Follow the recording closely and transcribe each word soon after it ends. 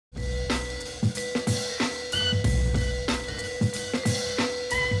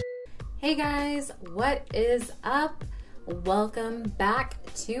Hey guys, what is up? Welcome back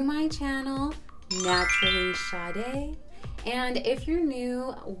to my channel, Naturally Sade. And if you're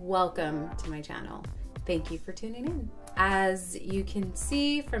new, welcome to my channel. Thank you for tuning in. As you can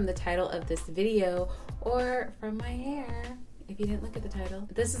see from the title of this video or from my hair, if you didn't look at the title,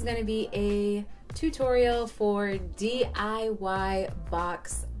 this is going to be a tutorial for DIY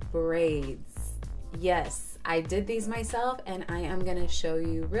box braids. Yes, I did these myself and I am going to show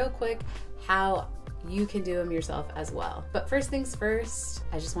you real quick how you can do them yourself as well. But first things first,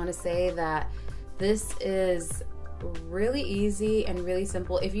 I just want to say that this is really easy and really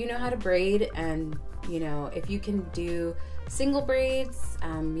simple. If you know how to braid and if you can do single braids,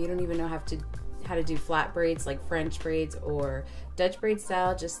 you don't even know how to do flat braids like French braids or Dutch braid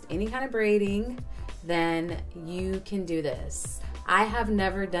style, just any kind of braiding, then you can do this. I have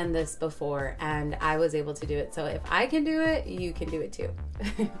never done this before and I was able to do it. So if I can do it, you can do it too.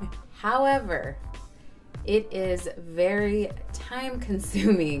 However, it is very time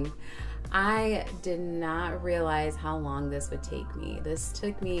consuming. I did not realize how long this would take me. This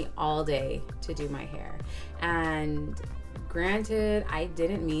took me all day to do my hair. And granted, I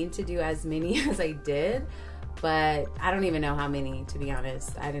didn't mean to do as many as I did, but I don't even know how many, to be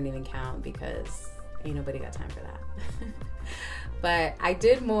honest. I didn't even count because ain't nobody got time for that. But I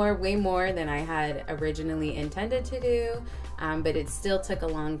did way more than I had originally intended to do, but it still took a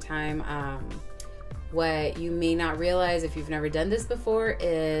long time. What you may not realize if you've never done this before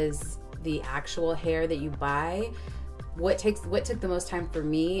is the actual hair that you buy. What took the most time for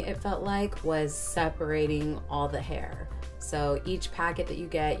me, it felt like, was separating all the hair. So each packet that you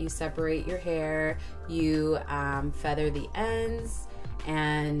get, you separate your hair, you feather the ends,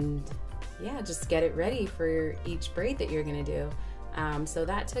 and yeah, just get it ready for each braid that you're gonna do. So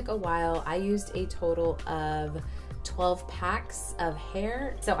that took a while. I used a total of 12 packs of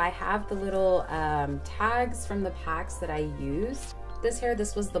hair. So I have the little tags from the packs that I used. This hair,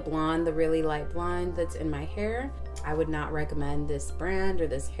 this was the blonde, the really light blonde that's in my hair. I would not recommend this brand or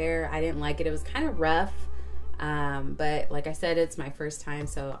this hair. I didn't like it. It was kind of rough, but like I said, it's my first time,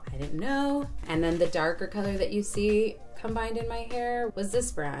 so I didn't know. And then the darker color that you see combined in my hair was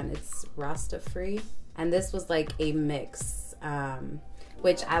this brand. It's RastAfri, and this was like a mix,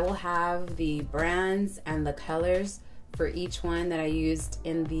 which I will have the brands and the colors for each one that I used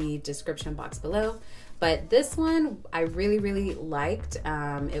in the description box below. But this one I really, really liked.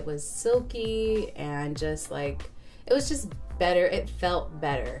 It was silky and just like, it was just better. It felt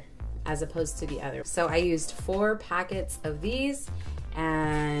better as opposed to the other. So I used 4 packets of these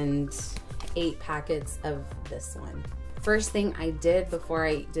and 8 packets of this one. First thing I did before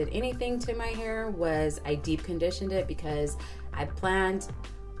I did anything to my hair was I deep conditioned it because I planned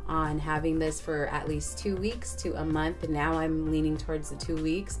on having this for at least 2 weeks to a month. And now I'm leaning towards the 2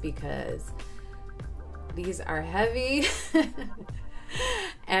 weeks because these are heavy.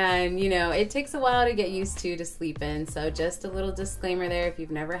 And it takes a while to get used to sleep in. So just a little disclaimer there, if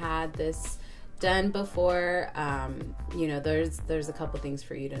you've never had this done before, there's a couple things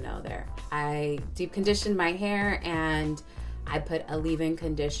for you to know there. I deep conditioned my hair and I put a leave-in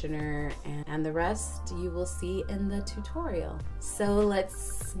conditioner, and the rest you will see in the tutorial. So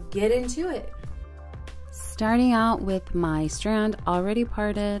let's get into it. Starting out with my strand already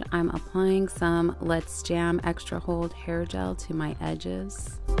parted, I'm applying some Let's Jam Extra Hold hair gel to my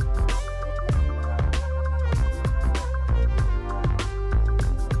edges.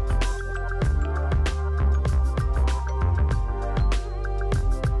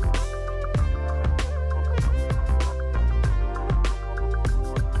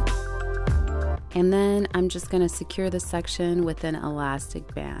 And then I'm just going to secure the section with an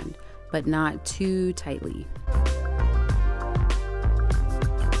elastic band, but not too tightly.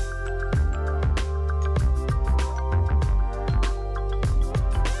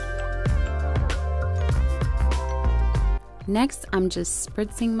 Next, I'm just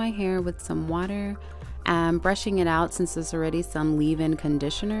spritzing my hair with some water and brushing it out since there's already some leave-in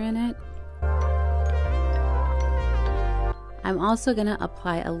conditioner in it. I'm also going to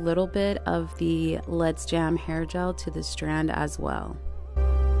apply a little bit of the Let's Jam hair gel to the strand as well.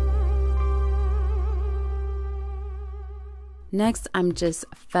 Next, I'm just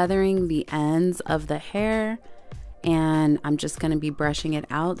feathering the ends of the hair, and I'm just going to be brushing it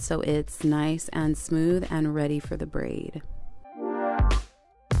out so it's nice and smooth and ready for the braid.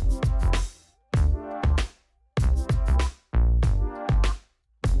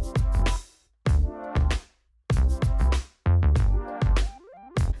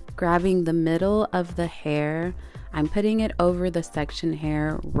 Grabbing the middle of the hair, I'm putting it over the section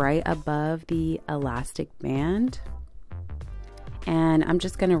hair right above the elastic band. And I'm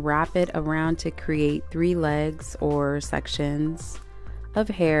just going to wrap it around to create 3 legs or sections of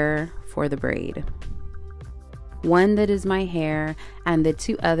hair for the braid. One that is my hair and the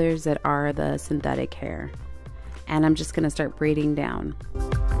 2 others that are the synthetic hair. And I'm just going to start braiding down.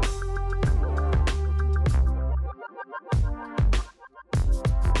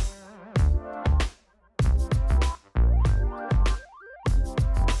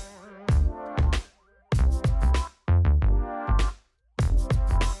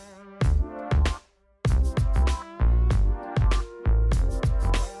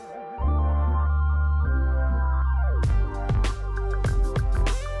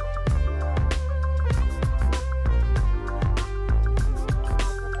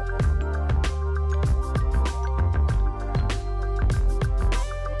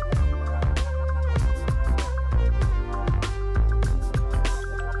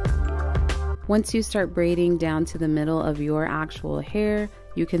 Once you start braiding down to the middle of your actual hair,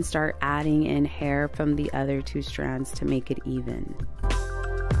 you can start adding in hair from the other 2 strands to make it even.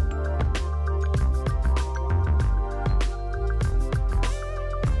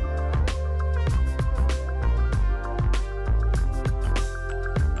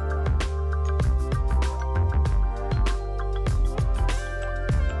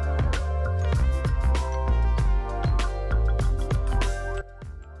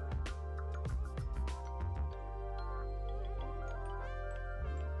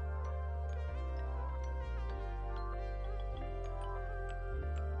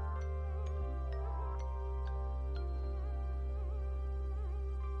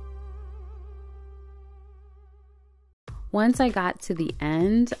 Once I got to the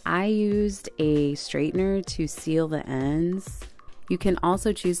end, I used a straightener to seal the ends. You can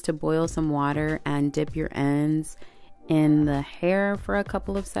also choose to boil some water and dip your ends in the hair for a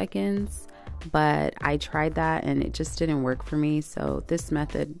couple of seconds, but I tried that and it just didn't work for me, so this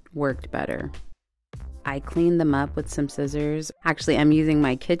method worked better. I cleaned them up with some scissors. Actually, I'm using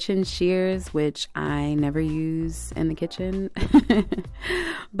my kitchen shears, which I never use in the kitchen,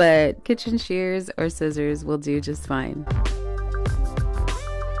 but kitchen shears or scissors will do just fine.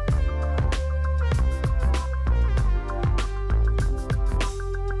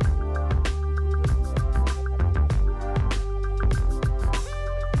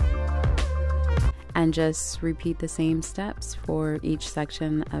 And just repeat the same steps for each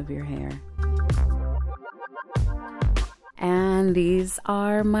section of your hair. And these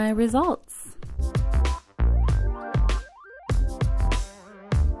are my results.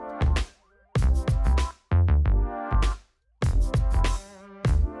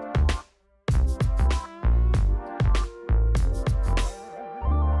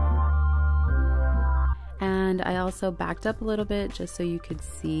 And I also backed up a little bit just so you could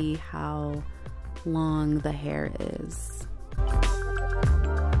see how long the hair is.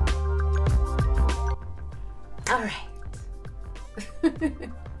 All right.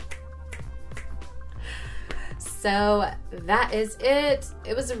 So that is it.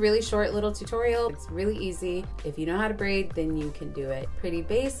 It was a really short little tutorial. It's really easy. If you know how to braid, then you can do it. Pretty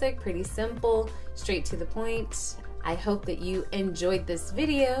basic, pretty simple, straight to the point. I hope that you enjoyed this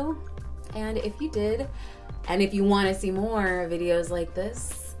video. And if you did, and if you want to see more videos like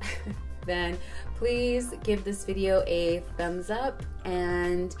this, then please give this video a thumbs up.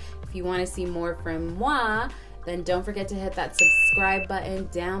 And if you want to see more from moi, then don't forget to hit that subscribe button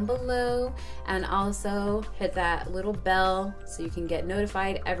down below, and also hit that little bell so you can get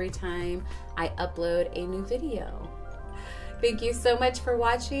notified every time I upload a new video. Thank you so much for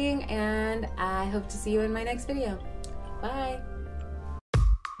watching, and I hope to see you in my next video. Bye.